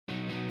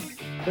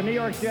The New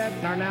York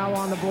Jets are now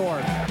on the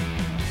board.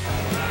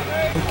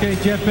 Okay,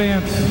 Jet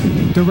fans,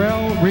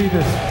 Darrell, read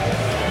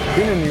this.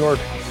 Being in New York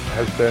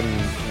has been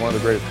one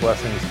of the greatest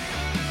blessings.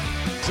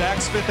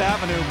 Saks Fifth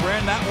Avenue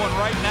ran that one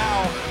right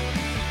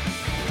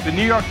now. The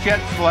New York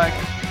Jets select.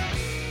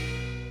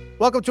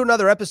 Welcome to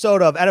another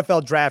episode of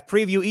NFL Draft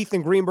Preview.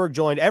 Ethan Greenberg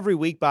joined every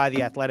week by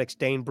the Athletics'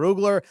 Dane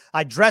Brugler.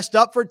 I dressed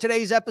up for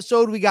today's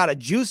episode. We got a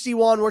juicy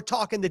one. We're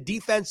talking the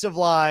defensive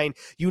line.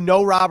 You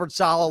know Robert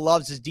Saleh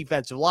loves his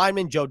defensive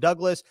lineman. Joe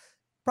Douglas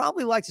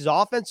probably likes his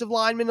offensive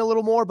lineman a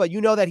little more, but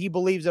you know that he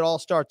believes it all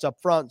starts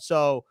up front.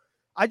 So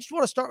I just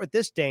want to start with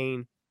this,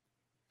 Dane.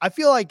 I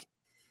feel like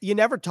you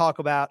never talk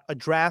about a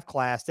draft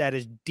class that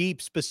is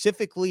deep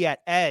specifically at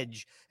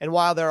edge. And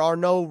while there are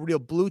no real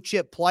blue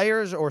chip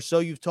players, or so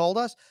you've told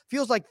us,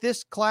 feels like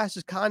this class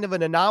is kind of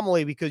an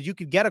anomaly because you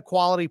could get a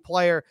quality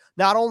player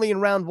not only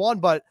in round one,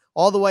 but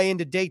all the way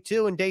into day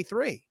two and day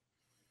three.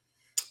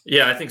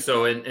 Yeah, I think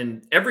so.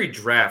 And every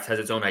draft has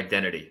its own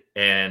identity.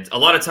 And a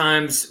lot of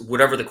times,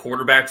 whatever the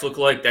quarterbacks look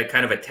like, that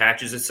kind of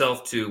attaches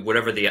itself to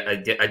whatever the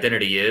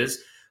identity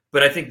is.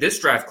 But I think this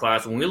draft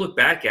class, when we look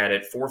back at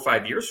it 4 or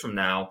 5 years from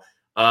now,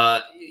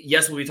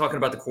 yes, we'll be talking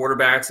about the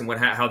quarterbacks and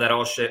how that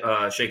all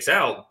shakes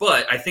out.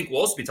 But I think we'll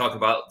also be talking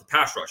about the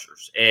pass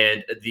rushers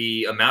and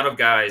the amount of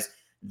guys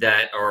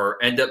that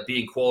end up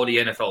being quality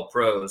NFL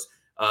pros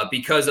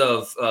because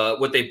of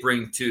what they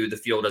bring to the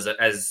field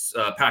as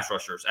pass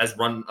rushers, as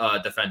run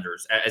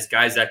defenders, as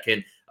guys that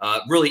can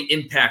really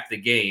impact the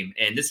game.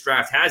 And this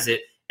draft has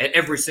it at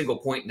every single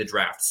point in the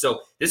draft. So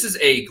this is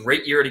a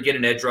great year to get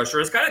an edge rusher.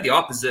 It's kind of the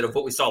opposite of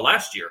what we saw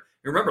last year.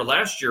 Remember,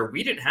 last year,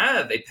 we didn't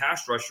have a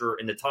pass rusher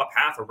in the top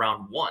half of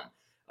round one.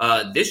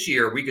 This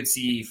year, we could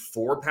see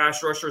 4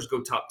 pass rushers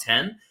go top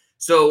 10.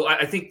 So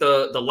I think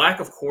the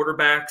lack of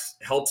quarterbacks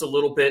helps a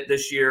little bit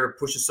this year,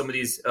 pushes some of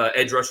these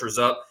edge rushers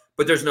up.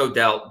 But there's no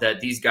doubt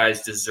that these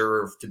guys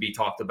deserve to be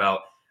talked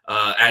about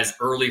as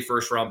early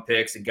first-round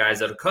picks and guys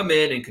that will come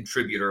in and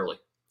contribute early.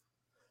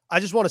 I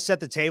just want to set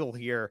the table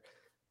here.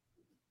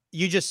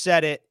 You just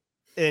said it.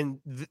 And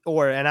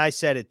I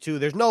said it too.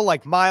 There's no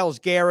like Myles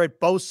Garrett,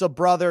 Bosa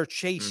brother,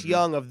 Chase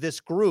Young of this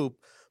group.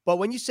 But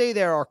when you say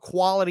there are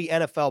quality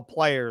NFL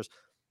players,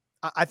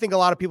 I think a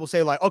lot of people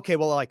say like, okay,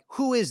 well, like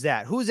who is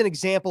that? Who's an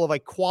example of a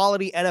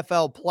quality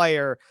NFL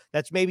player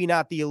that's maybe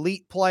not the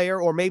elite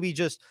player, or maybe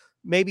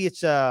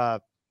it's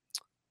it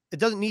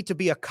doesn't need to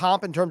be a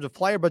comp in terms of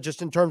player, but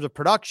just in terms of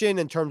production,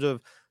 in terms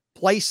of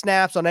play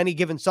snaps on any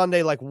given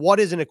Sunday. Like what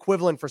is an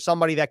equivalent for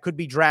somebody that could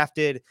be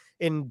drafted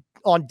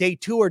on day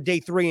 2 or day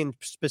 3 and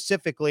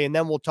specifically, and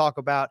then we'll talk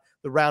about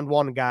the round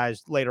one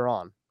guys later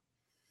on.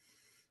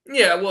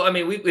 Yeah, well, I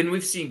mean,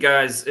 we've seen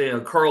guys,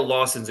 Carl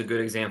Lawson's a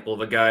good example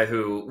of a guy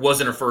who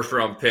wasn't a first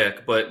round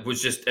pick, but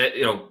was just,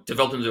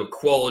 developed into a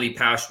quality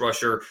pass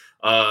rusher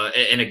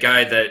and a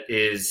guy that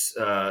is,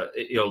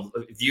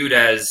 viewed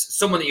as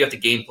someone that you have to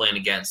game plan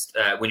against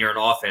when you're an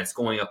offense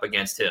going up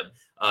against him.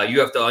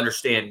 You have to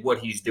understand what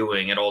he's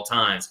doing at all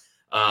times.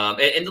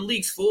 And the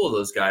league's full of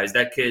those guys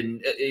that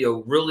can,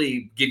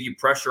 really give you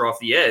pressure off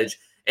the edge.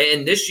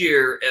 And this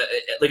year,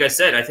 like I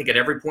said, I think at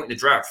every point in the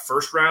draft,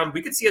 first round,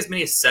 we could see as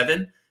many as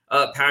 7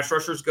 pass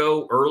rushers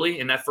go early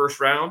in that first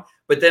round.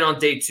 But then on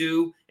day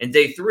 2 and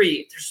day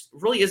 3, there's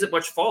really isn't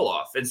much fall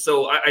off. And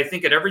so I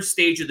think at every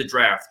stage of the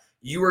draft,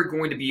 you are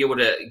going to be able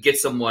to get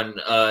someone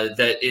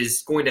that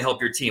is going to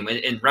help your team.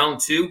 In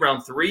round 2,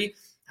 round 3,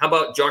 how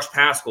about Josh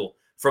Paschal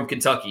from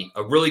Kentucky,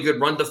 a really good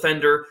run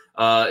defender,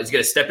 is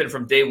going to step in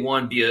from day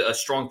 1, be a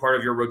strong part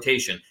of your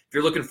rotation. If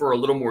you're looking for a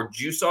little more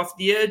juice off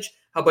the edge,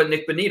 how about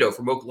Nick Bonito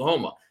from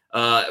Oklahoma?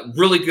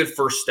 Really good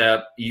first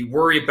step. You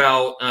worry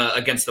about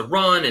against the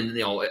run and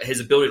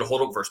his ability to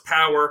hold up versus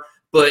power,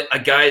 but a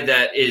guy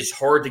that is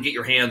hard to get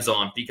your hands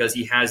on because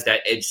he has that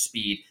edge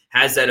speed,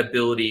 has that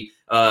ability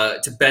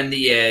to bend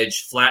the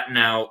edge, flatten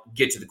out,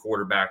 get to the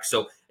quarterback.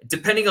 So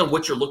depending on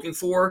what you're looking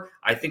for,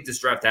 I think this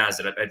draft has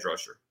it at edge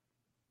rusher.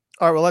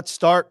 All right, well, let's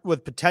start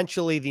with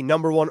potentially the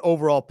number 1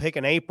 overall pick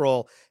in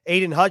April,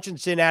 Aidan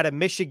Hutchinson out of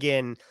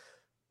Michigan.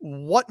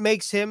 What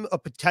makes him a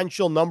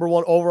potential number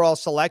 1 overall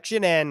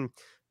selection? And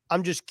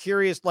I'm just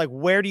curious, like,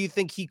 where do you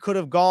think he could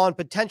have gone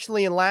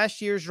potentially in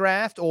last year's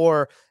draft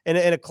or in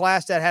a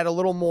class that had a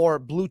little more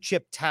blue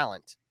chip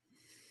talent?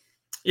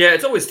 Yeah,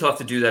 it's always tough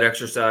to do that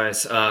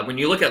exercise. When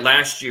you look at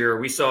last year,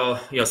 we saw,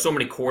 so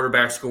many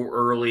quarterbacks go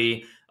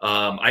early.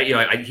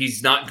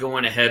 He's not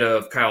going ahead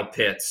of Kyle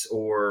Pitts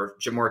or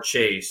Jamar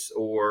Chase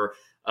or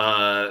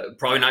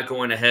probably not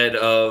going ahead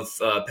of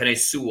Penny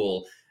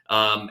Sewell.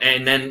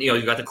 And then,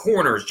 you've got the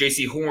corners,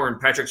 J.C. Horn,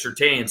 Patrick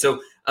Surtain.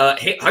 So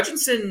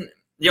Hutchinson,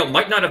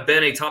 might not have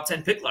been a top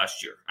 10 pick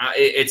last year.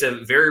 It's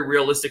a very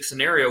realistic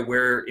scenario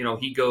where,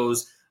 he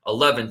goes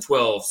 11,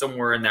 12,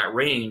 somewhere in that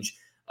range.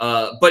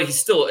 But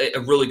he's still a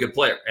really good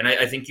player. And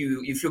I think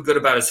you feel good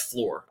about his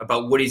floor,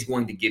 about what he's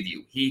going to give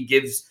you. He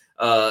gives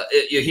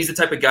he's the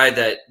type of guy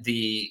that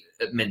the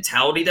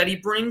mentality that he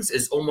brings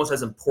is almost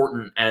as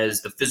important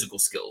as the physical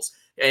skills.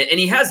 And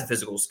he has the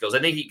physical skills. I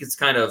think he gets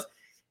kind of,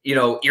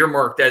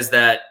 earmarked as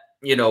that,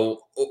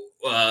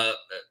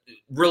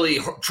 really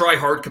try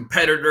hard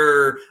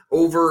competitor,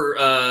 over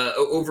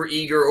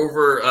eager,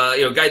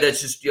 guy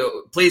that's just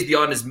plays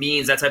beyond his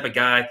means, that type of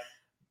guy.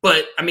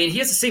 But I mean, he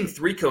has the same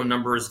 3-cone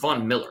number as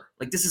Von Miller.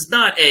 Like, this is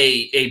not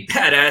a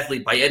bad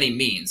athlete by any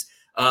means.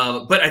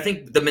 But I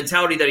think the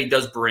mentality that he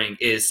does bring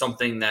is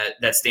something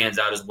that stands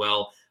out as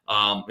well.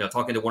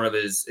 Talking to one of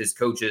his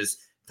coaches,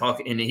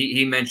 and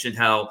he mentioned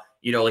how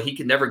he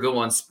could never go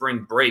on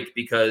spring break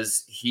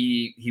because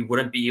he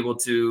wouldn't be able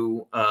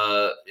to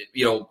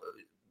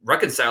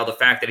reconcile the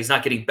fact that he's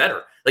not getting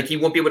better. Like, he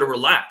won't be able to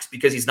relax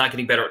because he's not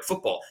getting better at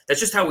football. That's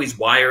just how he's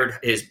wired,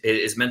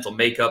 his mental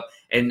makeup.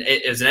 And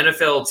as an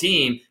NFL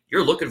team,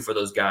 you're looking for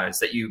those guys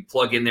that you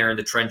plug in there in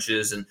the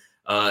trenches and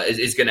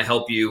is going to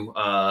help you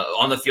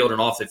on the field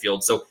and off the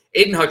field. So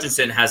Aidan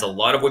Hutchinson has a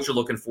lot of what you're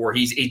looking for.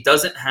 He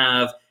doesn't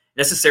have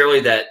necessarily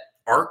that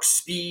arc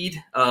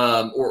speed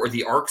or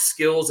the arc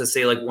skills as,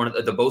 say, like one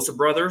of the Boye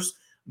brothers,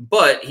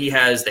 but he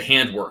has the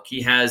handwork.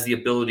 He has the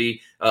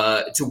ability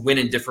to win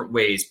in different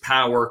ways,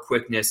 power,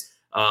 quickness.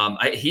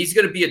 He's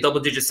going to be a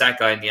double-digit sack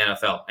guy in the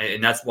NFL,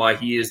 and that's why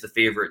he is the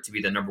favorite to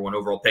be the number 1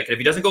 overall pick. And if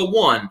he doesn't go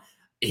 1,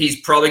 he's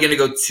probably going to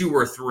go 2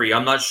 or 3.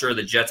 I'm not sure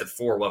the Jets at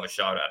 4 will have a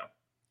shot at him.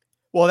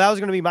 Well, that was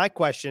going to be my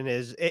question,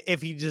 is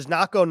if he does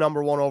not go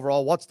number 1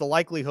 overall, what's the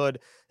likelihood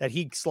that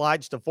he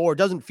slides to 4? It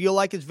doesn't feel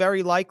like it's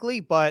very likely,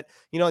 but,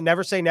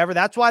 never say never.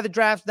 That's why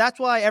that's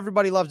why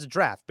everybody loves the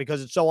draft,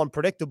 because it's so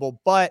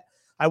unpredictable. But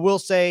I will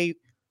say,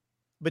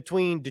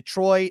 between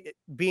Detroit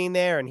being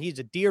there, and he's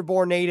a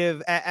Dearborn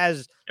native,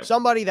 as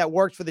somebody that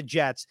worked for the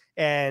Jets,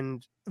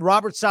 and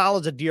Robert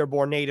Sala's a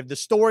Dearborn native, the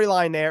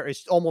storyline there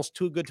is almost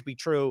too good to be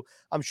true.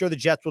 I'm sure the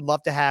Jets would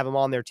love to have him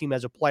on their team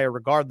as a player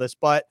regardless,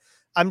 but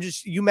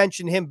you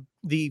mentioned him,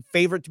 the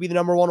favorite to be the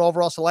number 1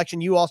 overall selection.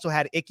 You also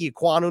had Ike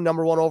Ekwonu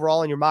number 1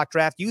 overall in your mock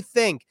draft. You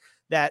think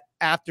that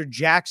after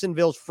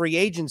Jacksonville's free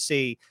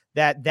agency,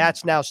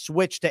 that's now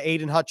switched to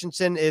Aidan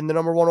Hutchinson in the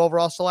number 1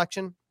 overall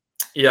selection?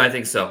 Yeah, I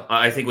think so.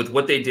 I think with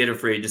what they did in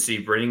free agency,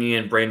 bringing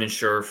in Brandon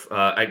Scherf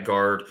at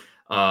guard,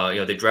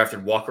 they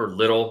drafted Walker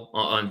Little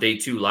on day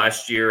 2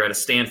 last year at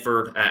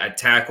Stanford at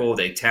tackle.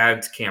 They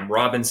tagged Cam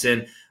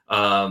Robinson.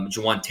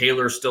 Jawan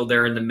Taylor's still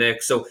there in the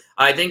mix. So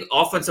I think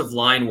offensive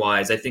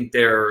line-wise, I think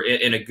they're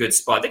in a good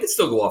spot. They could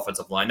still go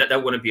offensive line.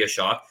 That wouldn't be a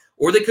shock.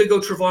 Or they could go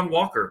Travon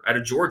Walker out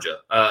of Georgia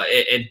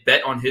and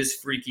bet on his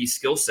freaky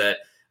skill set.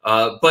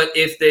 But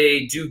if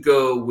they do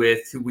go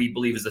with who we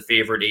believe is the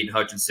favorite, Aidan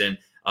Hutchinson,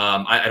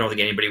 I don't think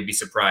anybody would be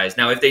surprised.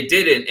 Now, if they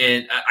didn't,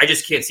 and I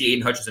just can't see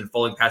Aidan Hutchinson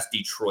falling past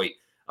Detroit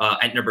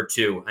at number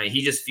 2. I mean,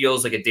 he just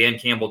feels like a Dan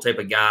Campbell type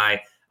of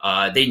guy.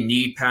 They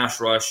need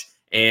pass rush.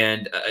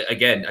 And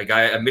again,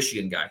 a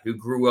Michigan guy who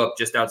grew up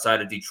just outside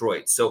of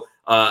Detroit. So,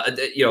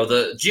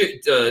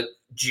 the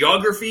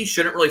geography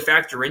shouldn't really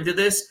factor into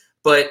this,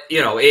 but,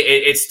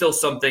 it's still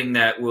something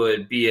that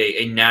would be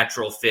a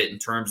natural fit in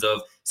terms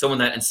of someone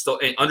that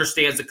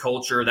understands the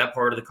culture, that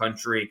part of the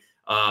country.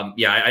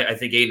 I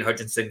think Aidan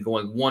Hutchinson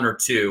going 1 or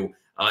 2,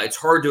 it's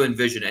hard to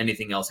envision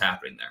anything else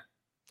happening there.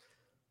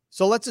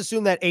 So let's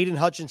assume that Aidan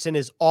Hutchinson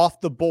is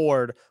off the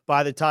board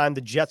by the time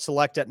the Jets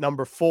select at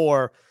number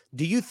 4.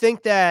 Do you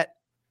think that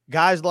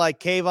guys like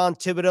Kayvon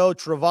Thibodeaux,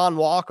 Travon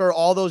Walker,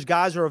 all those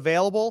guys are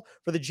available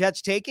for the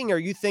Jets taking, or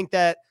you think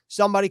that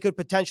somebody could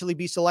potentially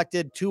be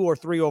selected 2 or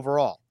 3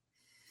 overall?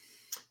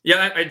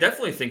 Yeah, I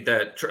definitely think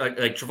that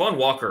like Travon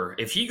Walker,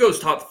 if he goes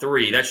top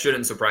 3, that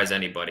shouldn't surprise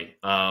anybody.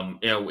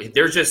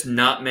 There's just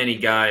not many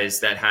guys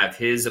that have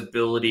his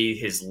ability,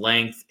 his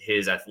length,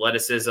 his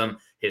athleticism,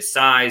 his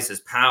size, his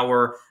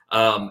power.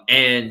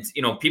 And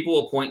people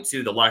will point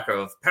to the lack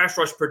of pass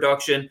rush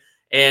production.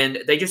 And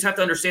they just have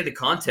to understand the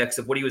context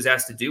of what he was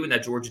asked to do in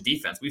that Georgia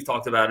defense. We've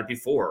talked about it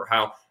before,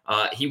 how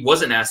he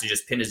wasn't asked to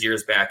just pin his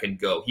ears back and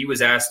go. He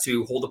was asked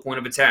to hold the point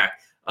of attack,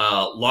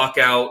 lock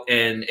out,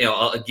 and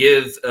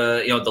give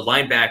the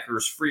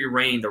linebackers free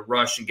reign to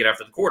rush and get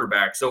after the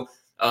quarterback. So,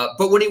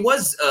 but when he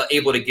was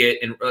able to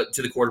get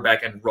to the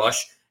quarterback and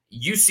rush,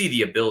 you see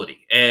the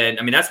ability. And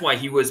I mean, that's why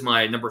he was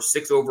my number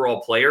 6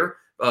 overall player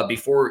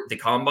before the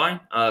combine,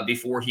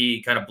 before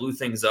he kind of blew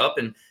things up.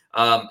 And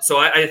so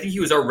I think he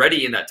was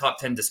already in that top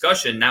 10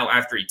 discussion. Now,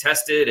 after he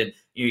tested and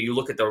you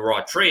look at the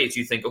raw traits,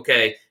 you think,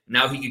 okay,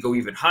 now he could go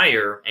even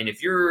higher. And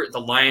if you're the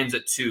Lions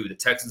at 2, the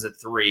Texans at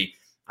 3,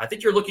 I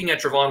think you're looking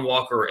at Travon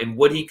Walker and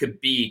what he could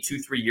be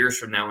 2-3 years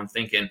from now and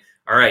thinking,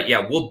 all right,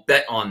 yeah, we'll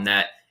bet on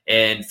that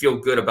and feel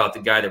good about the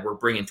guy that we're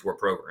bringing to our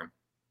program.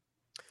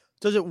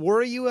 Does it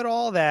worry you at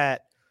all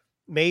that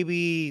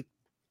maybe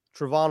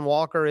Travon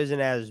Walker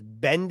isn't as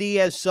bendy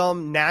as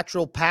some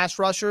natural pass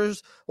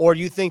rushers, or do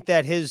you think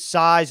that his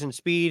size and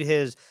speed,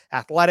 his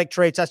athletic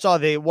traits, I saw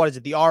the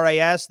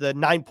RAS, the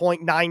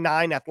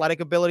 9.99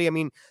 athletic ability. I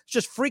mean, it's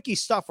just freaky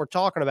stuff we're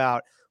talking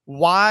about.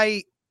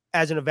 Why,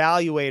 as an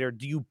evaluator,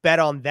 do you bet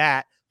on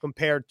that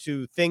compared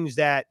to things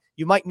that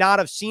you might not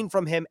have seen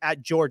from him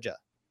at Georgia?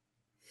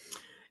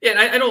 Yeah,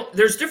 I don't.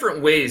 There's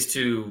different ways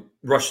to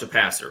rush the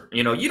passer.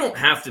 You don't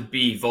have to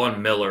be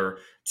Von Miller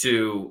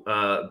to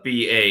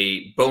be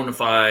a bona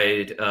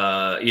fide,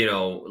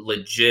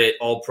 legit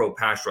all-pro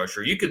pass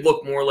rusher. You could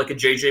look more like a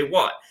J.J.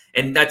 Watt.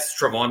 And that's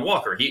Travon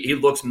Walker. He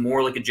looks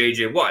more like a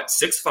J.J. Watt,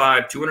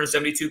 6'5",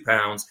 272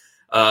 pounds,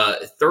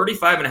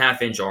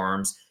 35.5-inch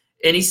arms.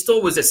 And he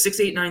still was a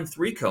 6'8",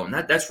 3 cone.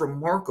 That's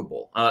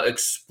remarkable.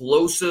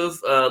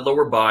 Explosive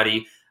lower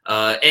body.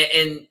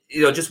 And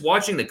just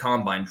watching the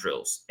combine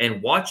drills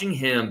and watching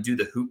him do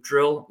the hoop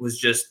drill was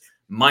just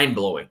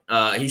mind-blowing.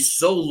 He's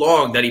so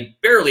long that he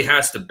barely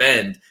has to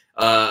bend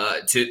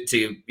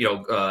to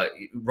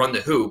run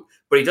the hoop,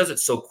 but he does it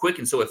so quick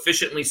and so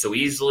efficiently, so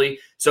easily.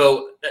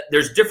 So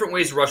there's different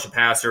ways to rush a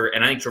passer,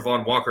 and I think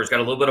Travon Walker's got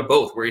a little bit of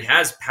both, where he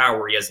has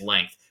power, he has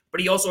length, but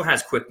he also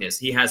has quickness.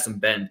 He has some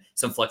bend,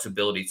 some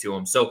flexibility to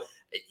him. So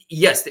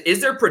yes, is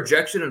there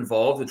projection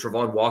involved with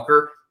Travon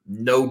Walker?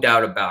 No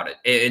doubt about it.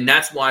 And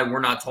that's why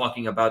we're not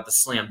talking about the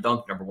slam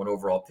dunk #1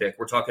 overall pick.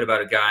 We're talking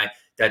about a guy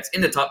that's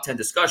in the top 10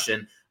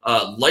 discussion,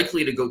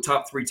 likely to go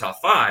top 3,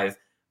 top 5,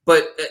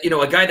 but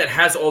a guy that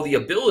has all the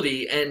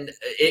ability, and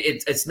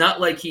it's not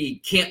like he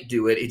can't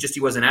do it. It's just he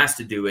wasn't asked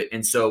to do it.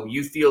 And so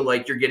you feel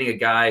like you're getting a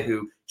guy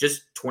who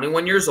just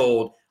 21 years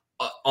old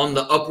on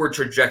the upward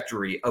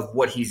trajectory of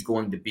what he's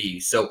going to be.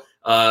 So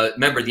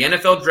remember, the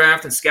NFL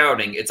draft and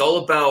scouting, it's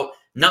all about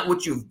not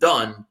what you've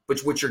done, but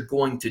what you're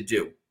going to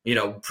do,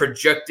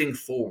 projecting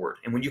forward.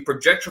 And when you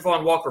project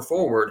Travon Walker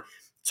forward,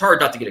 it's hard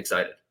not to get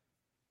excited.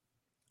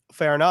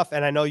 Fair enough.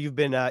 And I know you've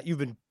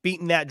been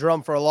beating that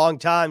drum for a long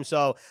time.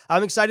 So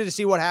I'm excited to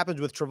see what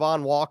happens with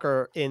Travon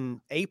Walker in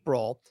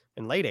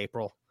late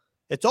April.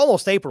 It's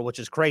almost April, which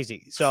is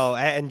crazy. So,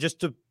 and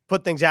just to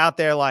put things out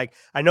there, like,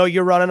 I know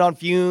you're running on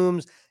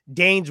fumes.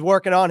 Dane's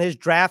working on his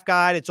draft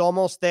guide. It's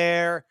almost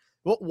there.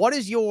 What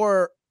is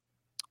all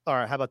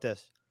right, how about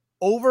this?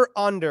 Over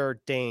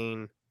under,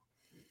 Dane,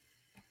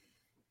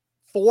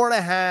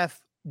 4.5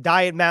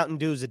 Diet Mountain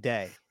Dews a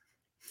day.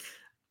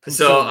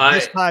 So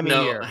this time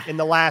of year, in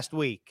the last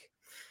week,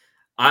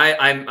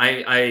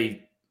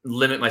 I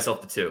limit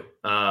myself to 2.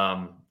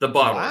 The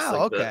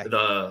bottles, okay.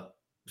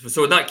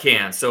 So not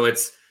cans. So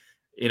it's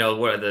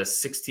what are the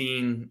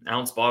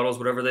 16-ounce bottles,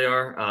 whatever they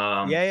are.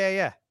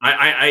 Yeah.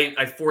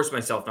 I force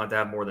myself not to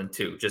have more than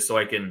 2, just so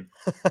I can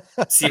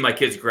see my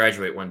kids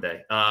graduate one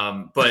day.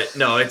 But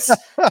no, it's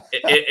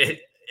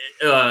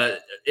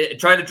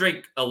try to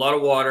drink a lot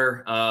of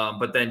water.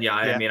 But then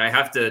I mean, I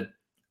have to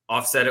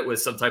offset it with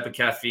some type of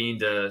caffeine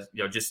to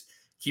just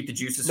keep the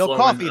juices flowing.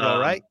 No coffee though,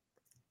 right?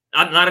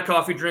 I'm not a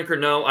coffee drinker.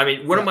 No, I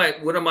mean, one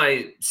of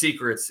my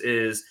secrets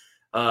is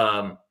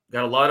got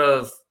a lot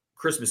of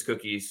Christmas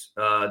cookies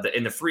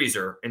in the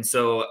freezer, and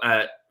so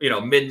at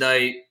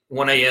midnight,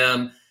 1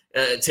 a.m.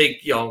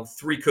 Take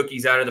 3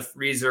 cookies out of the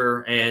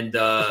freezer, and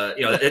a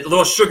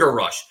little sugar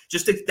rush,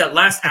 just that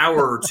last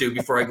hour or 2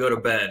 before I go to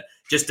bed,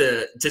 just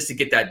to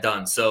get that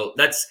done. So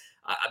that's.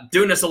 I'm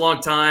doing this a long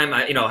time,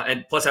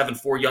 and plus having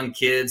 4 young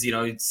kids,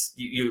 it's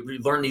you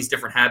learn these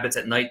different habits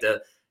at night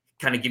to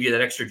kind of give you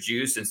that extra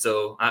juice. And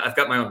so I've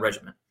got my own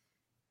regimen.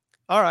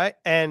 All right.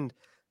 And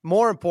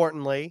more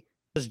importantly,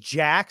 does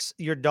Jax,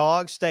 your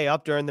dog, stay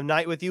up during the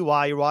night with you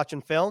while you're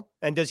watching film?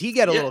 And does he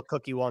get a little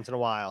cookie once in a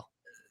while?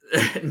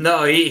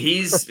 No, he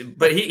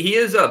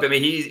is up. I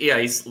mean, he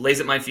lays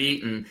at my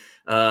feet and,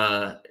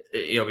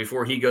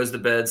 before he goes to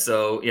bed.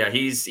 So yeah,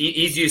 he's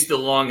used to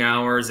long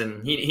hours,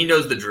 and he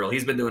knows the drill.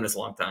 He's been doing this a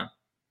long time.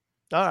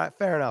 All right.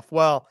 Fair enough.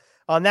 Well,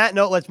 on that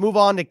note, let's move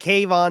on to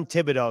Kayvon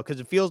Thibodeaux, because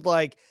it feels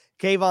like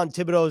Kayvon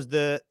Thibodeaux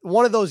is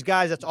one of those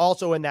guys that's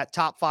also in that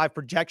top 5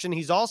 projection.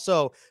 He's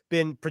also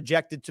been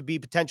projected to be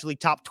potentially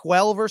top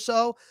 12 or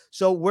so.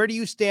 So where do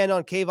you stand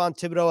on Kayvon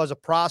Thibodeaux as a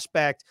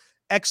prospect,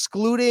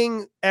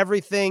 excluding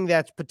everything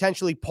that's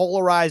potentially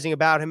polarizing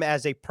about him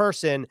as a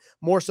person,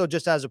 more so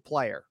just as a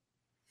player?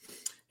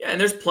 Yeah, and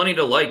there's plenty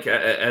to like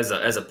as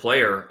a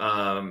player.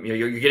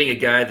 You're getting a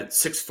guy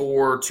that's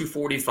 6'4",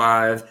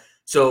 245,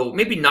 so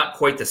maybe not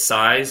quite the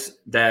size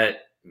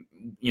that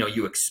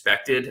you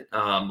expected.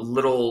 A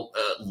little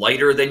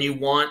lighter than you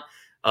want.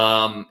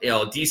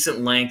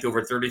 Decent length,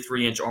 over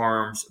 33-inch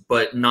arms,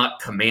 but not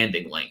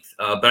commanding length.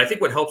 But I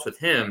think what helps with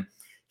him,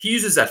 he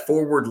uses that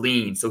forward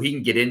lean so he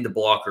can get into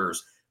blockers,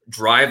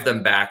 drive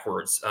them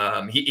backwards.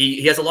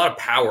 He has a lot of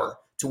power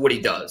to what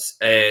he does,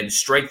 and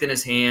strength in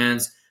his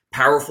hands,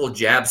 powerful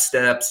jab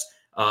steps.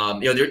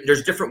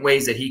 There's different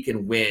ways that he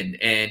can win,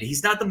 and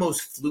he's not the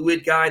most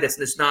fluid guy.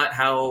 That's not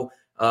how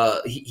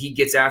he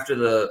gets after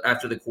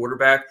the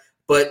quarterback.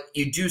 But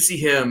you do see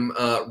him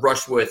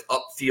rush with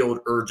upfield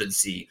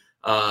urgency.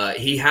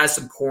 He has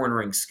some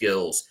cornering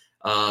skills.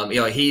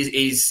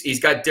 He's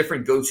got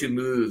different go-to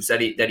moves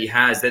that he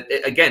has. That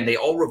again, they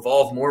all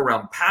revolve more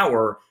around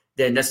power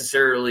than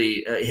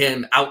necessarily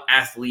him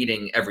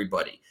out-athleting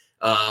everybody.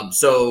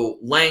 So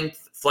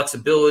length,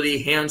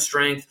 flexibility, hand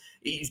strength.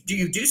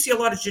 You do see a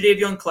lot of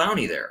Jadeveon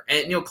Clowney there,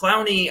 and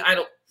Clowney.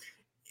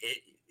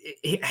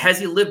 Has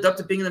he lived up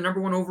to being the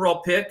 #1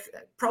 overall pick?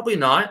 Probably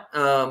not.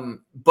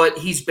 But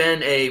he's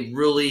been a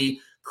really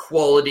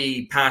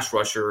quality pass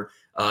rusher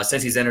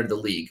since he's entered the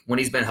league when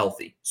he's been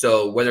healthy.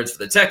 So whether it's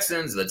for the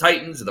Texans, or the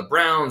Titans, or the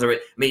Browns,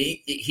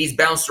 he's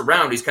bounced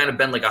around. He's kind of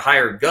been like a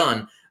hired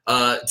gun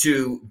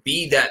to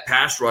be that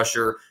pass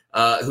rusher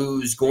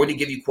who's going to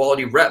give you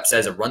quality reps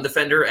as a run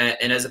defender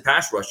and as a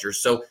pass rusher.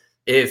 So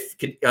if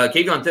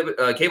Kayvon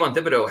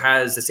Thibodeaux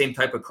has the same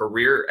type of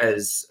career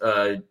as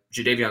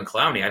Jadeveon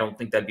Clowney, I don't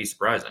think that'd be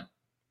surprising.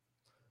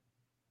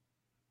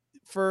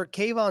 For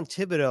Kayvon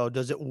Thibodeaux,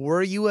 does it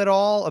worry you at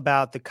all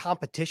about the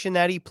competition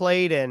that he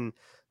played and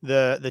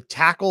the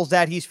tackles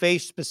that he's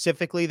faced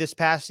specifically this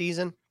past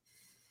season?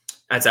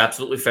 That's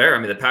absolutely fair. I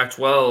mean, the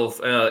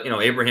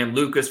Pac-12, Abraham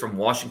Lucas from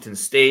Washington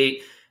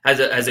State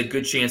has a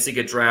good chance to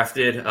get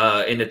drafted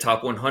in the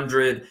top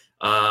 100.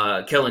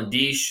 Kellen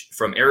Diesch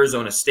from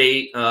Arizona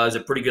State is a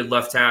pretty good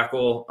left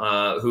tackle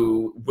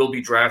who will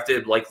be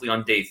drafted likely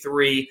on day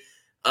 3.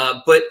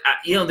 But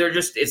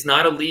it's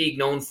not a league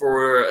known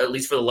for, at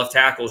least for the left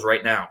tackles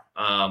right now.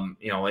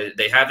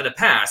 They have in the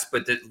past,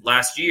 but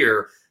last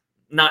year,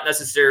 not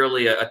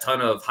necessarily a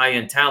ton of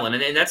high-end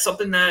talent. And that's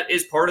something that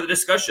is part of the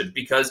discussion,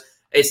 because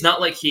it's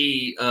not like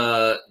he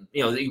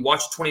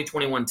watched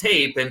 2021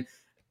 tape and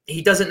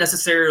he doesn't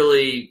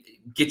necessarily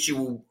get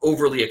you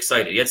overly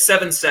excited. He had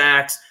 7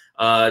 sacks,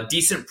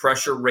 decent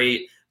pressure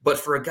rate, but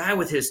for a guy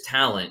with his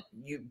talent,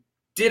 you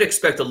did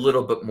expect a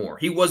little bit more.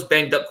 He was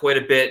banged up quite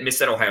a bit, missed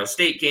that Ohio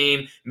State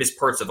game, missed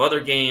parts of other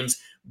games.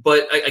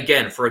 But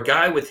again, for a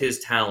guy with his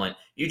talent,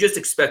 you just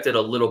expected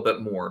a little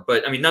bit more.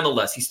 But I mean,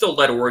 nonetheless, he still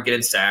led Oregon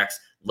in sacks,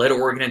 led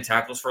Oregon in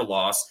tackles for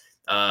loss.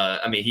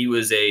 He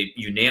was a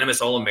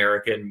unanimous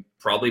All-American,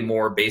 probably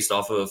more based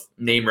off of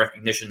name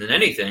recognition than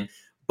anything.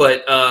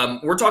 But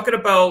we're talking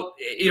about,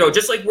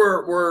 just like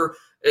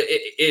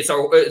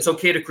it's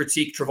okay to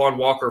critique Travon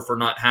Walker for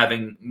not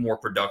having more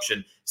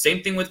production.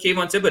 Same thing with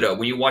Kayvon Thibodeaux.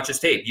 When you watch his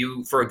tape,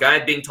 for a guy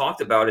being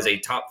talked about as a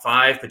top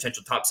 5,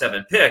 potential top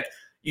 7 pick,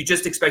 you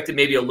just expected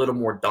maybe a little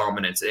more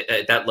dominance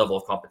at that level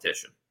of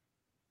competition.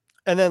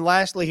 And then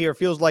lastly here,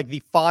 feels like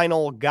the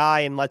final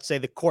guy in, let's say,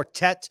 the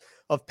quartet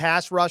of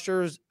pass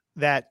rushers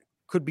that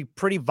could be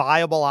pretty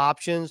viable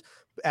options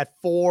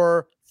at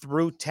 4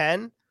 through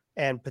 10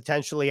 and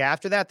potentially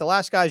after that. The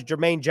last guy is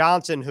Jermaine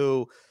Johnson,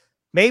 who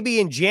maybe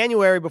in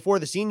January before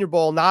the Senior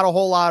Bowl, not a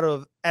whole lot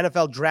of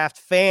NFL draft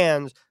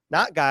fans,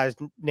 not guys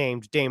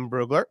named Dane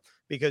Brugler,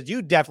 because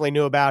you definitely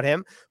knew about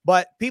him,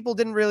 but people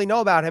didn't really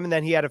know about him. And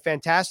then he had a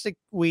fantastic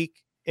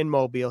week in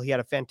Mobile. He had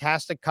a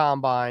fantastic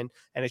combine,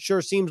 and it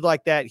sure seems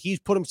like that he's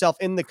put himself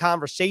in the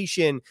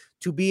conversation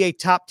to be a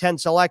top 10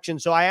 selection.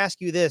 So I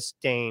ask you this,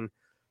 Dane,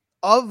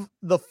 of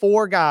the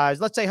 4 guys,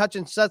 let's say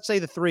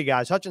the 3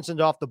 guys,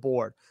 Hutchinson's off the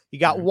board. You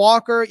got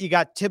Walker, you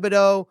got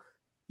Thibodeaux,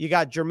 you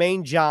got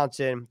Jermaine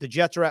Johnson. The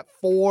Jets are at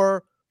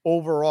 4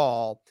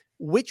 overall.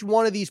 Which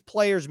one of these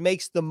players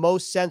makes the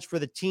most sense for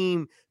the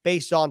team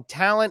based on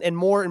talent and,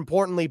 more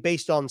importantly,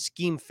 based on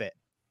scheme fit?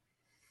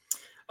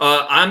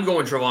 I'm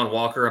going Travon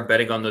Walker. I'm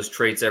betting on those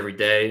traits every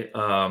day.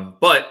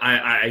 But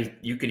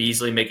you could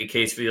easily make a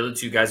case for the other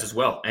 2 guys as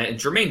well. And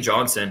Jermaine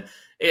Johnson,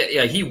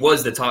 he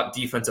was the top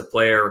defensive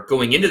player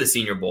going into the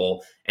Senior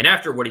Bowl. And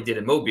after what he did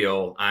in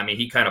Mobile, I mean,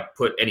 he kind of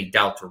put any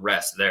doubt to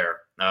rest there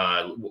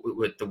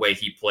with the way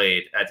he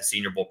played at the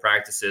Senior Bowl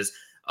practices.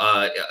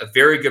 A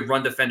very good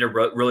run defender,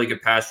 really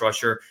good pass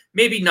rusher.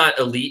 Maybe not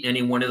elite in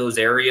any one of those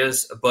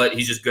areas, but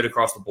he's just good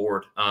across the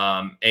board.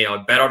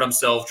 Bet on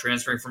himself,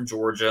 transferring from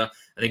Georgia.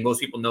 I think most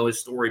people know his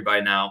story by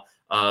now.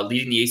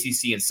 Leading the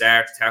ACC in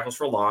sacks, tackles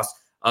for loss.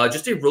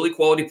 Just a really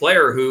quality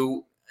player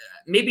who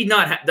maybe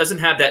doesn't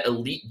have that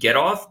elite get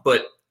off,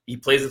 but he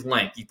plays with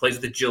length. He plays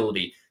with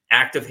agility,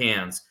 active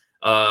hands.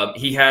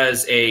 He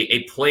has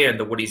a plan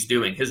to what he's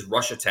doing. His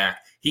rush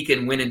attack, he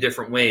can win in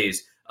different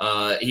ways.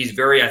 He's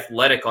very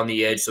athletic on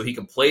the edge, so he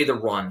can play the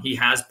run. He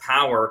has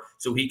power,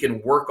 so he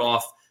can work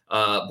off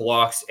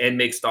blocks and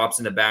make stops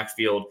in the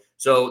backfield.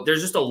 So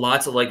there's just a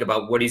lot to like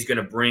about what he's going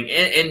to bring,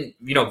 and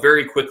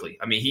very quickly.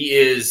 I mean, he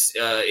is,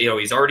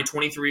 he's already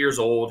 23 years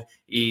old.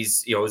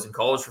 He's, was in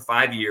college for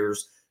 5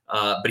 years,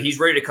 but he's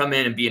ready to come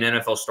in and be an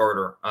NFL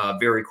starter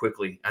very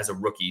quickly as a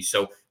rookie.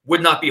 So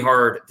would not be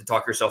hard to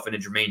talk yourself into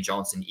Jermaine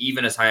Johnson,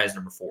 even as high as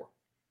number 4.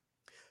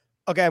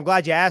 Okay, I'm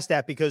glad you asked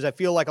that, because I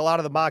feel like a lot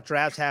of the mock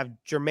drafts have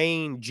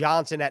Jermaine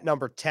Johnson at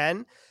number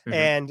 10. Mm-hmm.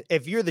 And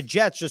if you're the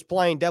Jets, just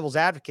playing devil's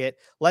advocate,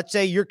 let's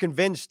say you're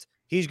convinced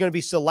he's going to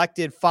be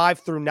selected 5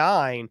 through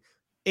 9.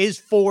 Is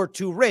 4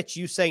 too rich?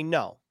 You say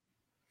no.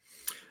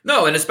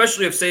 No, and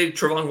especially if, say,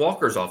 Travon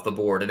Walker's off the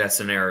board in that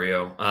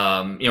scenario,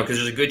 because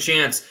there's a good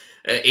chance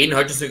Aidan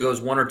Hutchinson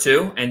goes 1 or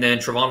 2, and then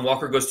Travon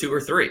Walker goes 2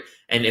 or 3.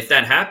 And if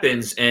that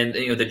happens, and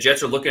the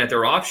Jets are looking at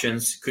their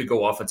options, could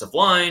go offensive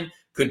line,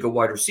 could go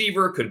wide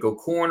receiver, could go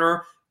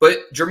corner,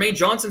 but Jermaine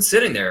Johnson's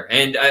sitting there,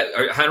 and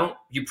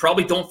you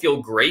probably don't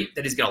feel great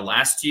that he's going to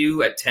last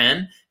you at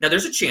 10. Now,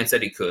 there's a chance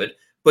that he could,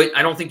 but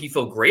I don't think you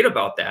feel great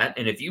about that.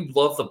 And if you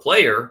love the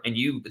player and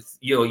you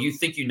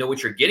think you know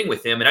what you're getting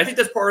with him, and I think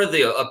that's part of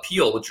the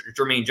appeal with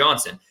Jermaine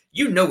Johnson.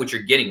 You know what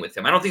you're getting with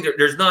him. I don't think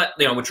there's not,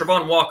 with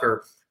Travon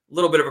Walker, a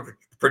little bit of a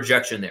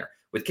projection there.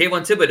 With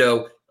Kayvon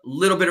Thibodeaux, a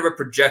little bit of a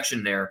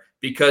projection there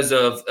because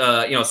of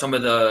some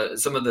of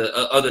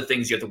the other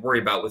things you have to worry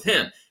about with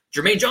him.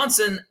 Jermaine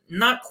Johnson,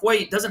 not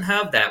quite, doesn't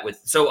have that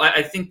with. So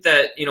I think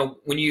that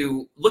when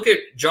you look at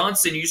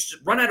Johnson, you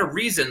run out of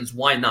reasons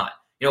why not.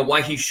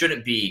 why he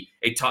shouldn't be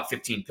a top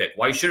 15 pick,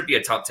 why he shouldn't be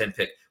a top 10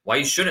 pick, why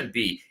he shouldn't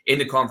be in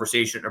the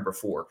conversation at number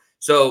 4.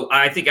 So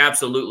I think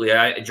absolutely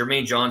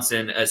Jermaine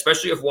Johnson,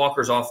 especially if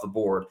Walker's off the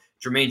board,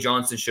 Jermaine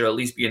Johnson should at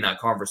least be in that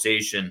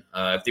conversation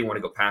if they want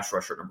to go pass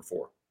rusher at number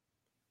 4.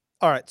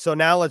 All right, so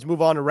now let's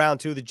move on to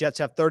round 2. The Jets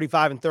have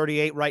 35 and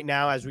 38 right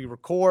now as we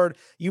record.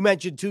 You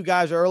mentioned 2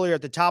 guys earlier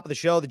at the top of the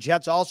show. The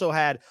Jets also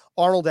had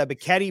Arnold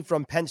Ebiketie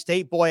from Penn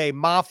State, Boye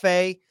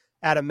Mafe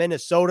out of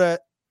Minnesota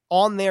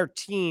on their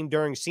team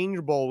during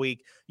Senior Bowl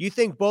week. You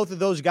think both of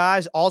those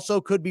guys also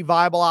could be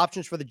viable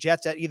options for the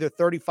Jets at either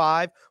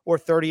 35 or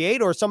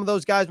 38, or some of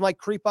those guys might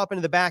creep up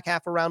into the back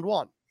half of round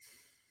 1?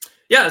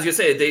 Yeah, I was going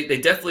to say, they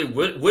definitely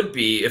would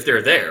be if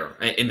they're there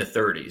in the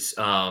 30s.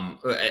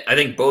 I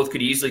think both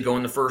could easily go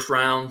in the first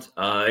round.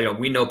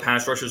 We know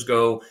pass rushers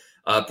go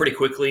pretty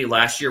quickly.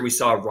 Last year, we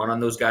saw a run on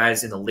those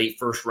guys in the late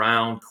first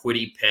round,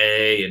 Kwity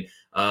Paye and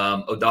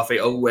Odafe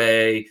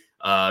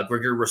Owe,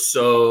 Gregory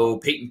Rousseau,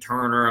 Peyton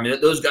Turner. I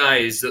mean, those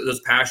guys,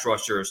 those pass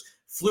rushers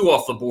flew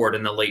off the board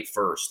in the late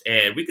first.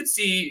 And we could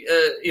see,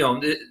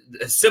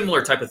 a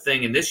similar type of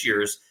thing in this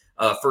year's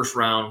first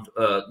round,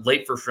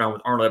 late first round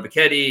with Arnold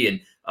Ebiketie and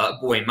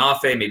Boye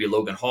Mafe, maybe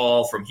Logan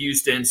Hall from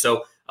Houston.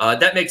 So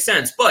that makes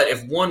sense. But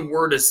if one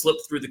were to slip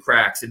through the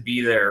cracks and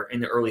be there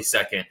in the early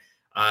second,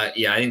 I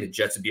think the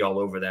Jets would be all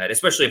over that,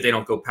 especially if they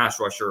don't go pass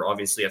rusher,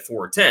 obviously, at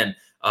 4 or 10.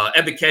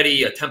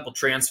 Ebiketie, a Temple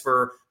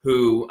transfer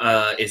who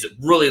is a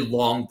really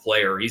long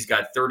player. He's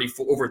got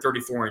over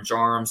 34-inch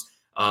arms.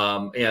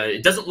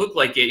 It doesn't look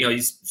like it.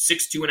 He's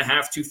 6'2.5",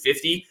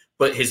 250,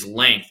 but his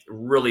length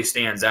really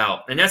stands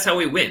out. And that's how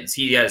he wins.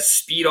 He has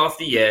speed off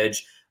the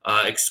edge,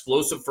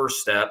 explosive first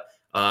step,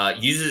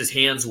 uses his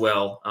hands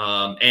well,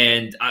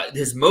 and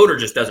his motor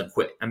just doesn't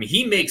quit. I mean,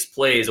 he makes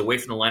plays away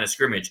from the line of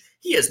scrimmage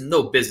he has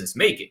no business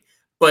making.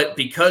 But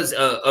because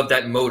of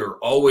that motor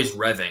always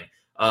revving,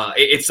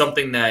 it's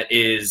something that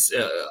is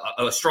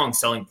a strong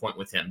selling point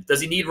with him.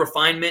 Does he need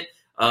refinement?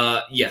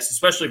 Yes,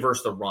 especially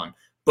versus the run.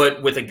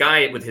 But with a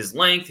guy with his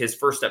length, his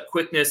first step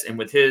quickness, and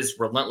with his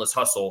relentless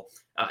hustle,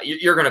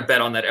 you're going to bet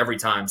on that every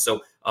time.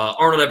 So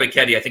Arnold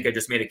Ebiketie, I think I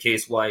just made a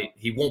case why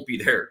he won't be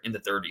there in the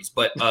 30s.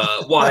 But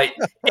why,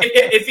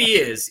 if he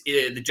is,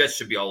 the Jets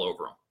should be all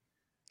over him.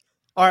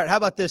 All right, how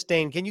about this,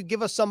 Dane? Can you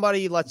give us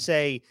somebody, let's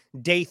say,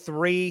 day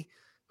 3,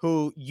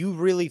 who you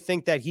really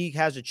think that he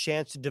has a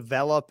chance to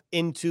develop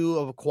into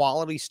a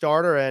quality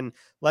starter? And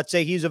let's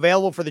say he's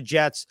available for the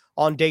Jets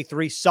on day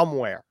 3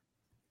 somewhere.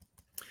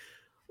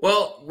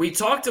 Well, we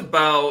talked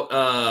about,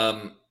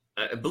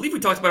 I believe we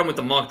talked about him with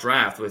the mock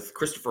draft with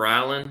Christopher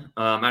Allen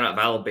out of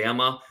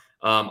Alabama.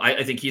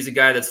 I think he's a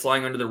guy that's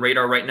flying under the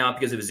radar right now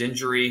because of his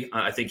injury.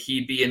 I think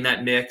he'd be in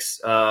that mix.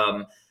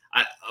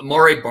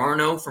 Amare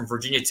Barno from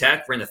Virginia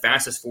Tech ran the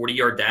fastest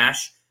 40-yard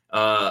dash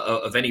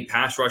of any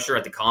pass rusher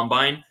at the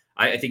combine.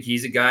 I think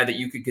he's a guy that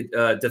you could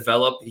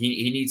develop.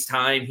 He needs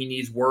time. He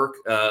needs work.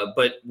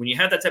 But when you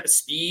have that type of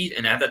speed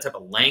and have that type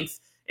of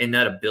length and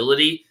that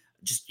ability,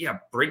 just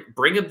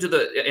bring him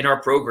to in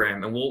our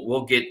program, and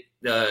we'll get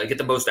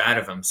the most out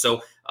of him.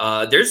 So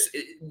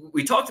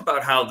we talked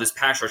about how this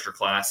pass rusher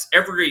class,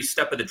 every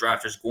step of the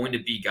draft, there's going to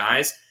be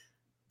guys.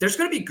 There's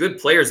going to be good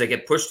players that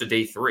get pushed to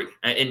day 3,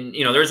 and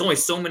there's only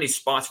so many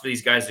spots for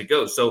these guys to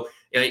go. So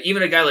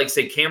even a guy like,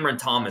 say, Cameron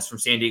Thomas from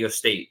San Diego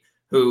State,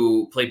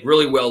 who played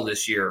really well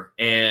this year,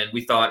 and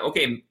we thought,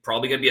 okay,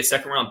 probably going to be a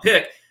second-round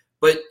pick.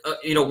 But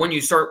when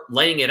you start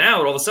laying it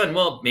out, all of a sudden,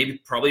 well,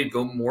 maybe probably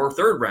go more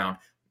third round.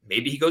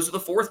 Maybe he goes to the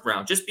 4th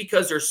round, just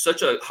because there's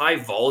such a high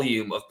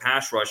volume of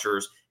pass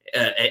rushers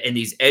and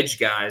these edge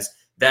guys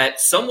that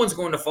someone's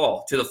going to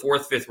fall to the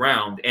 4th, 5th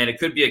round. And it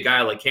could be a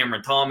guy like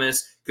Cameron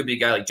Thomas, could be a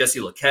guy like Jesse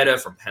Luketa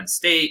from Penn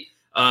State.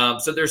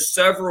 So there's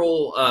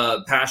several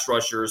pass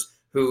rushers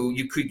who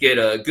you could get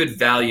a good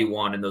value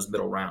on in those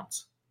middle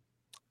rounds.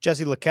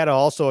 Jesse Luketa,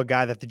 also a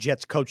guy that the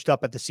Jets coached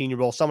up at the Senior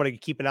Bowl, somebody to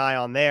keep an eye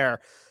on there.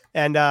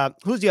 And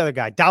who's the other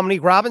guy?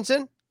 Dominique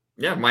Robinson?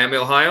 Yeah, Miami,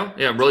 Ohio.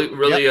 Yeah,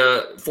 really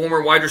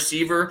former wide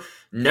receiver.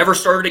 Never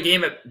started a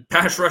game at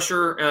pass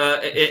rusher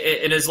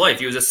in his life.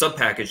 He was a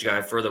sub-package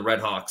guy for the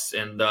Redhawks.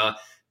 And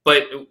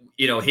but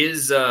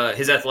his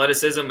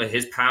athleticism and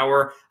his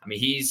power, I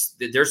mean,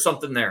 there's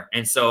something there.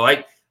 And so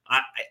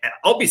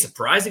I'll be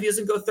surprised if he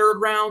doesn't go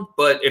 3rd round,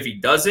 but if he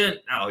doesn't,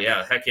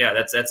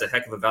 that's a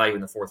heck of a value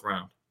in the 4th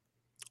round.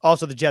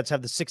 Also, the Jets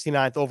have the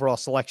 69th overall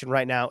selection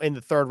right now in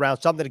the 3rd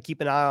round, something to keep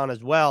an eye on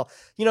as well.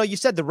 You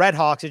said the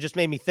Redhawks. It just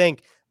made me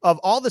think of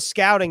all the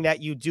scouting that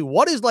you do.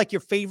 What is like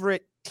your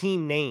favorite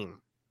team name?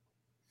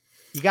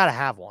 You got to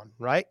have one,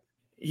 right?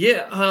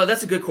 Yeah,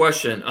 that's a good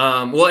question.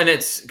 Well, and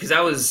it's because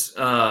I was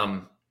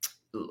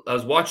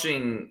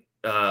watching.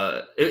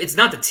 It's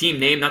not the team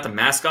name, not the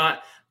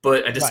mascot,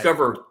 but I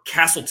discovered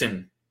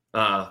Castleton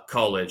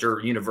College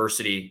or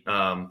University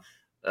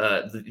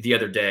the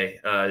other day.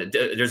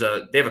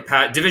 They have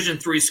a Division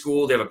III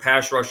school. They have a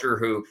pass rusher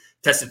who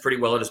tested pretty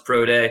well at his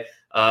pro day.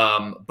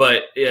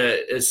 But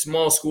a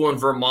small school in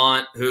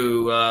Vermont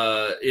who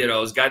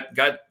has got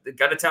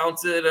a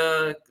talented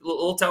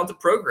little talented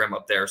program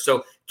up there.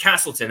 So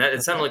Castleton,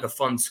 it sounded like a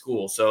fun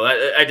school. So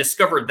I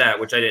discovered that,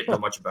 which I didn't know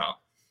much about.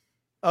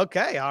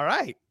 Okay, all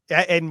right.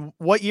 And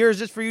what year is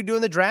this for you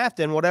doing the draft?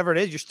 And whatever it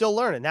is, you're still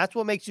learning. That's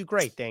what makes you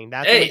great, Dane.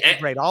 That's what makes you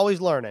great.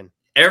 Always learning.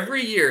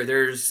 Every year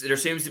there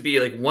seems to be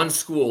like one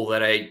school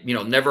that I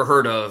never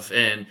heard of,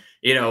 and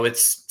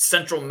it's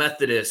Central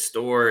Methodist,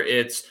 or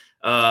it's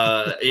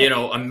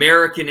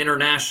American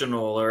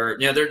International, or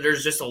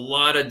there's just a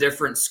lot of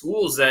different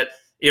schools that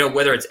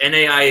whether it's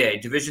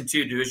NAIA, Division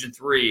II, Division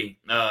III,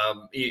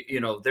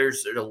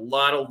 there's a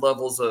lot of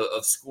levels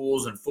of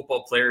schools and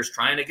football players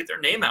trying to get their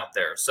name out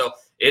there. So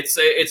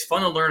it's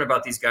fun to learn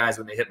about these guys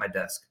when they hit my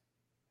desk.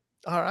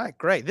 All right,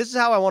 great. This is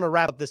how I want to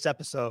wrap up this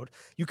episode.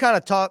 You kind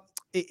of talk.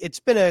 It's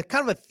been a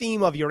kind of a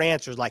theme of your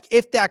answers. Like,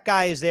 if that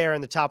guy is there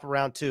in the top of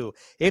round 2,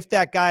 if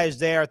that guy is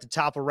there at the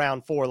top of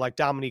round 4, like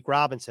Dominique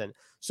Robinson.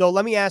 So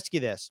let me ask you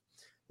this.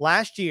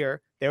 Last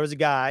year, there was a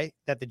guy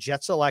that the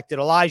Jets selected,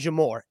 Elijah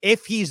Moore.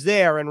 If he's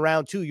there in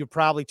round 2, you're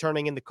probably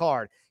turning in the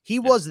card. He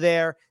was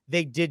there.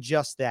 They did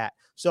just that.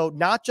 So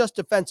not just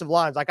defensive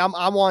lines. Like,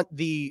 I want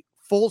the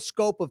full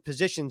scope of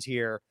positions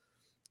here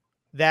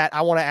that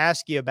I want to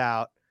ask you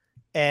about.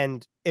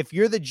 And if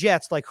you're the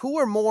Jets, like, who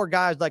are more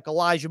guys like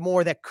Elijah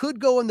Moore that could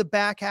go in the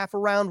back half of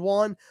round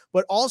 1,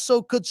 but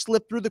also could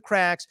slip through the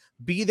cracks,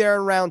 be there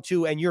in round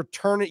 2, and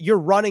you're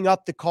running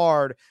up the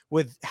card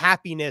with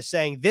happiness,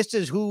 saying this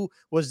is who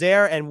was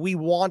there, and we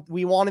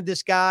wanted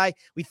this guy.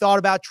 We thought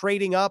about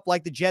trading up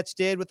like the Jets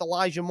did with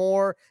Elijah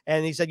Moore,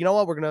 and he said, you know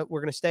what,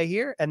 we're gonna stay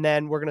here, and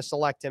then we're gonna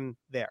select him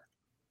there.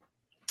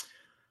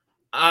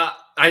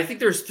 I think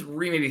there's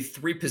maybe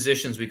three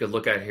positions we could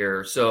look at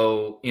here.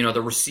 So,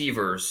 the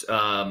receivers,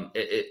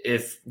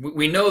 if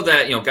we know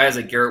that, guys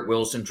like Garrett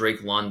Wilson,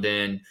 Drake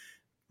London,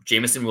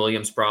 Jameson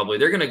Williams, probably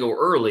they're going to go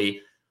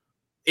early.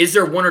 Is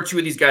there one or two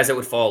of these guys that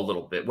would fall a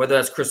little bit, whether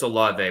that's Chris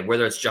Olave,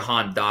 whether it's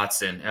Jahan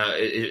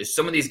Dotson,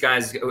 some of these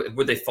guys,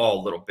 would they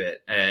fall a little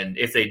bit? And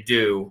if they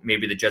do,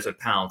 maybe the Jets would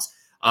pounce.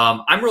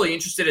 I'm really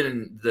interested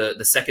in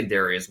the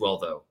secondary as well,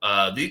 though.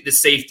 The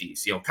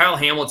safeties, Kyle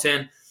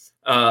Hamilton,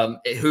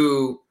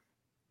 who,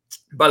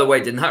 by the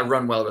way, did not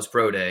run well at his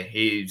pro day.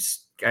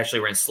 He's actually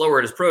ran slower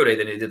at his pro day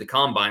than he did the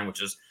combine,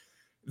 which is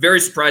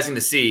very surprising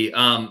to see.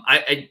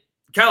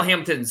 Kyle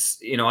Hamilton's,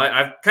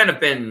 I've kind of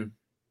been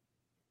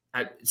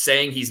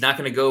saying he's not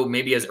going to go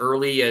maybe as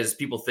early as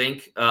people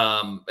think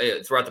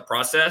throughout the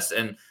process.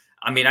 And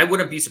I mean, I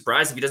wouldn't be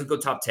surprised if he doesn't go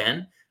top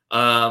 10.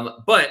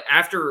 But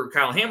after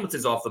Kyle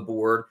Hamilton's off the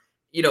board,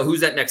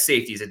 who's that next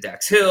safety? Is it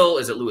Dax Hill?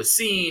 Is it Lewis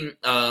Cine?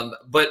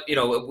 But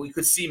we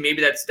could see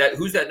maybe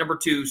who's that number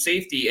 2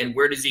 safety, and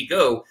where does he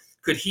go?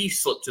 Could he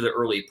slip to the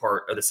early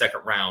part of the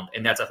second round?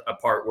 And that's a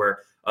part where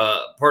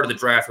part of the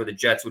draft where the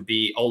Jets would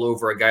be all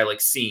over a guy like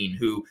Cine,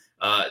 who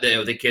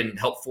they can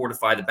help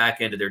fortify the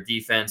back end of their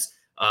defense.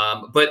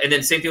 And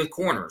then same thing with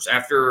corners.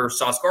 After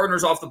Sauce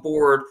Gardner's off the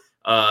board,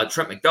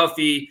 Trent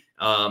McDuffie,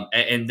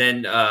 and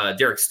then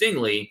Derek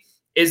Stingley.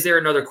 Is there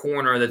another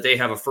corner that they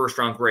have a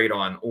first-round grade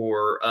on,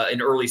 or an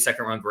early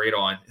second-round grade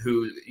on,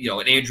 who,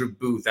 an Andrew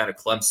Booth out of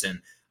Clemson,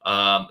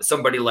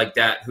 somebody like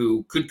that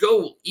who could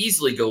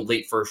easily go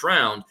late first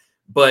round,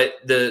 but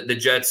the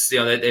Jets,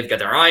 they've got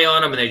their eye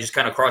on him, and they just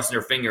kind of crossing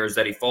their fingers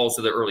that he falls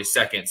to the early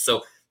second.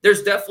 So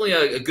there's definitely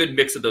a good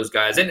mix of those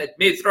guys. And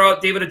maybe throw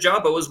out David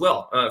Ojabo as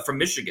well from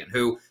Michigan,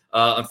 who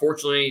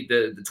unfortunately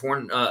the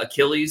torn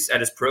Achilles at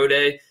his pro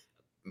day,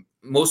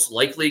 most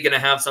likely going to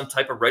have some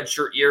type of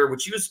redshirt year,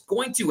 which he was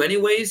going to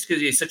anyways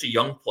because he's such a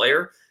young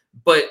player.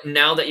 But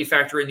now that you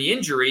factor in the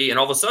injury, and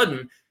all of a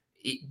sudden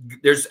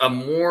there's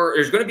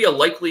going to be a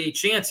likely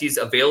chance he's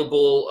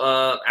available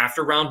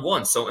after round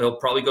 1. So he'll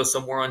probably go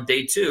somewhere on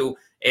day 2.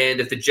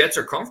 And if the Jets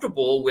are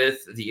comfortable with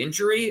the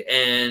injury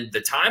and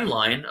the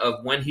timeline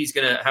of when he's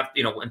going to have,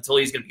 until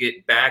he's going to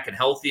get back and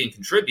healthy and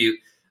contribute,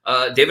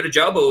 David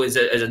Ojabo is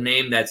a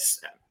name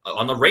that's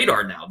on the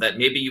radar now that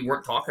maybe you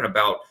weren't talking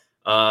about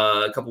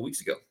a couple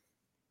weeks ago.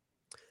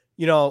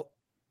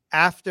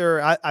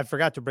 After I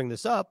forgot to bring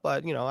this up,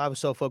 but I was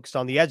so focused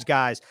on the edge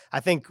guys. I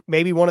think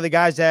maybe one of the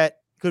guys that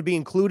could be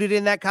included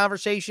in that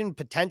conversation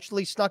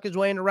potentially snuck his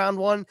way into round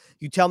 1.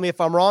 You tell me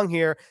if I'm wrong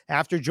here.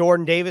 After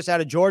Jordan Davis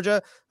out of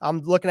Georgia, I'm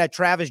looking at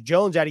Travis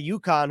Jones out of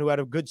UConn, who had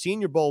a good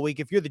Senior Bowl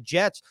week. If you're the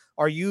Jets,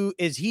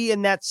 is he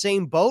in that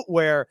same boat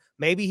where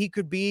maybe he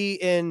could be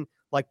in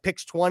like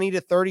picks 20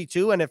 to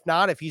 32? And if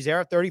not, if he's there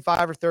at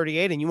 35 or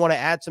 38 and you want to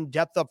add some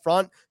depth up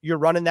front, you're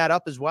running that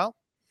up as well?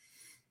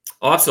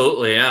 Oh,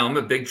 absolutely. Yeah, I'm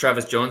a big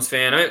Travis Jones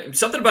fan.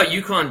 Something about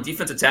UConn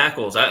defensive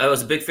tackles. I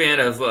was a big fan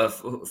of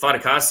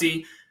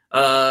Fadikasi,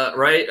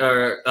 right?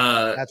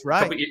 That's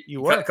right.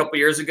 A couple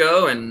years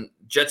ago, and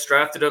Jets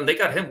drafted him. They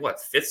got him, 5th,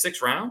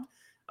 6th round?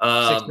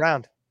 6th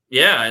round.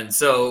 Yeah, and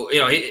so,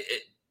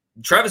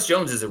 Travis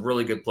Jones is a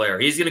really good player.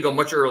 He's going to go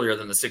much earlier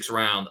than the 6th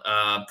round.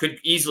 Could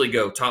easily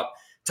go top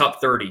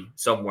 30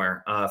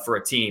 somewhere for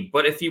a team.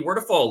 But if he were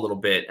to fall a little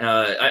bit,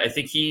 I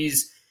think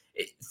he's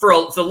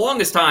for the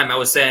longest time, I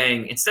was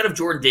saying, instead of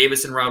Jordan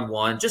Davis in round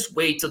 1, just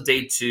wait till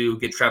day 2,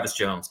 get Travis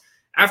Jones.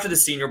 After the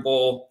Senior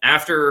Bowl,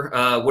 after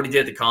what he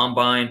did at the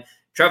Combine,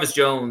 Travis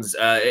Jones,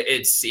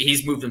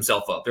 he's moved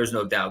himself up. There's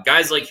no doubt.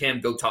 Guys like him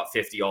go top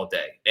 50 all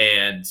day,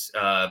 and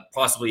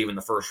possibly even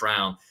the first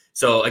round.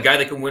 So a guy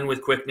that can win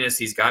with quickness,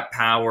 he's got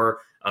power.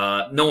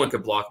 No one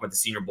could block him at the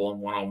Senior Bowl in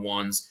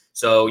one-on-ones.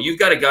 So you've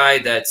got a guy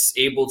that's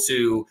able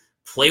to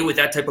play with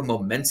that type of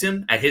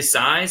momentum at his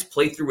size,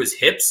 play through his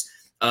hips.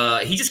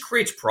 He just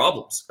creates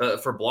problems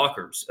for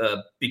blockers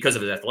because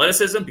of his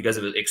athleticism, because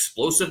of his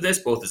explosiveness,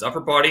 both his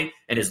upper body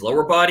and his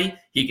lower body.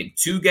 He can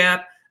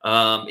two-gap.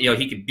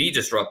 He can be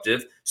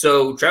disruptive.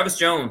 So Travis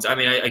Jones, I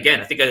mean, I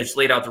think I just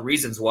laid out the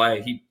reasons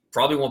why he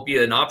probably won't be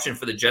an option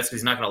for the Jets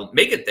because he's not going to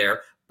make it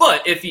there.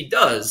 But if he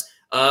does,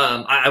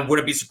 I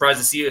wouldn't be surprised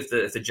to see if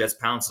the Jets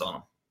pounce on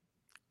him.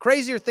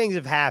 Crazier things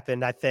have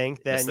happened, I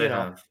think,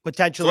 than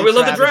potentially we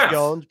love Travis the draft.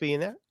 Jones being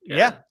there.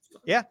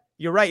 Yeah.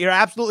 You're right. You're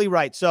absolutely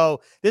right.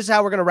 So this is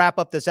how we're going to wrap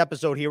up this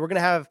episode here. We're going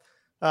to have,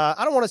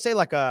 I don't want to say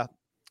like a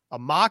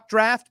mock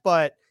draft,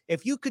 but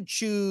if you could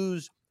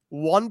choose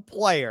one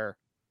player,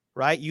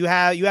 right? You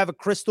have a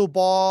crystal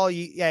ball,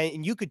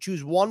 and you could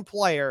choose one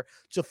player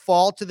to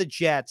fall to the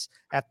Jets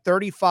at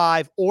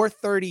 35 or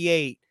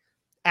 38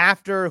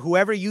 after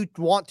whoever you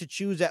want to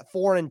choose at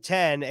 4 and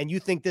 10, and you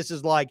think this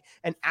is like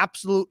an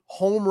absolute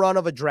home run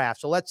of a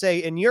draft. So let's say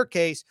in your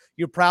case,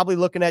 you're probably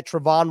looking at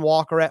Travon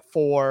Walker at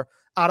 4.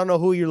 I don't know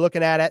who you're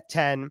looking at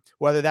 10,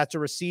 whether that's a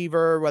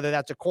receiver, whether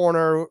that's a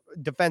corner,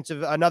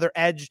 defensive, another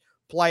edge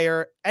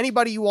player,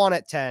 anybody you want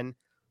at 10.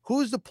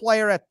 Who's the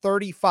player at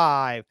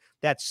 35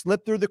 that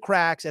slipped through the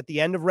cracks at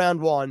the end of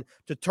round 1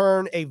 to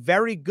turn a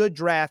very good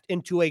draft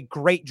into a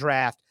great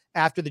draft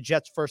after the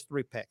Jets' first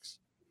 3 picks?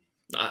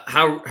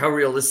 How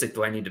realistic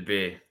do I need to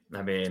be?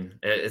 I mean,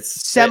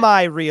 it's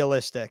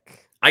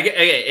semi-realistic.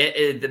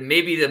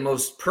 Maybe the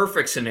most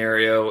perfect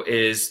scenario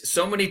is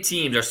so many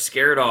teams are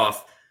scared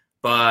off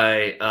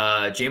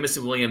by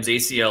Jameson Williams'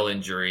 ACL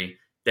injury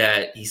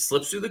that he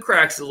slips through the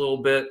cracks a little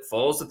bit,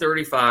 falls to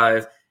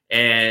 35,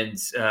 and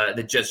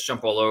the Jets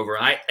jump all over.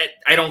 I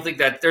don't think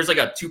that there's like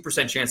a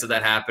 2% chance of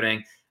that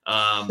happening.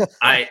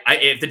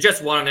 If the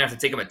Jets want him, they have to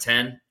take him at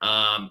 10.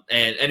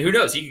 And who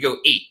knows? He could go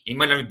 8. He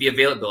might not even be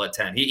available at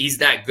 10. He's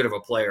that good of a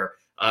player.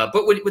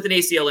 But with an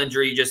ACL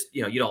injury,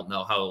 you don't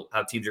know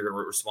how teams are going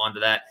to respond to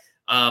that.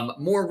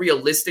 More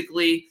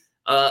realistically,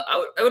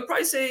 I would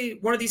probably say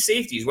one of these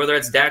safeties, whether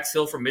it's Dax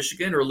Hill from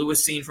Michigan or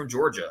Lewis Seen from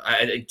Georgia.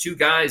 Two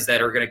guys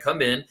that are going to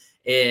come in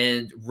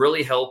and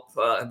really help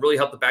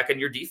the back end of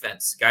your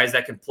defense. Guys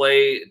that can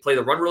play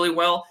the run really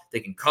well.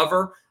 They can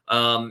cover,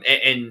 and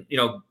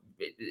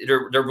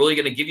they're really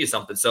going to give you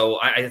something. So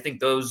I think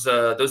those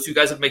 2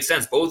 guys would make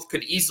sense. Both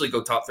could easily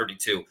go top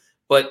 32.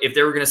 But if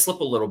they were going to slip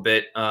a little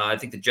bit, I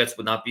think the Jets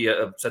would not be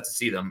upset to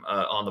see them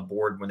on the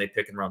board when they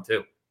pick in round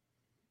 2.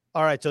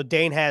 All right, so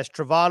Dane has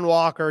Travon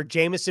Walker,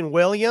 Jameson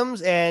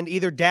Williams, and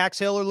either Dax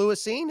Hill or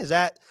Lewis Seen. Is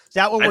that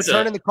what we're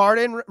turning the card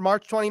in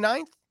March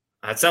 29th?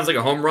 That sounds like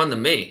a home run to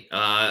me.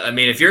 I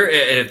mean,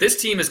 if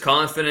this team is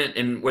confident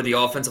in where the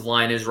offensive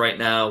line is right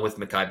now with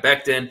Mekhi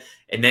Becton,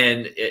 and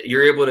then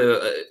you're able to,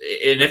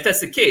 and if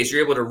that's the case,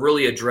 you're able to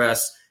really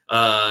address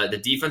the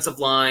defensive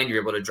line.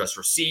 You're able to address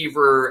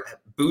receiver,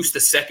 boost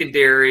the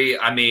secondary.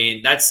 I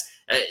mean, that's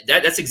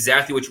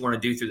exactly what you want to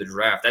do through the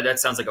draft. That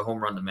sounds like a home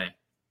run to me.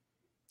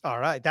 All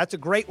right, that's a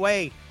great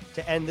way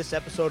to end this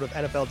episode of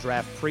NFL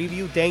Draft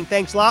Preview. Dane,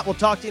 thanks a lot. We'll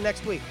talk to you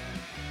next week.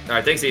 All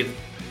right, thanks, Ethan.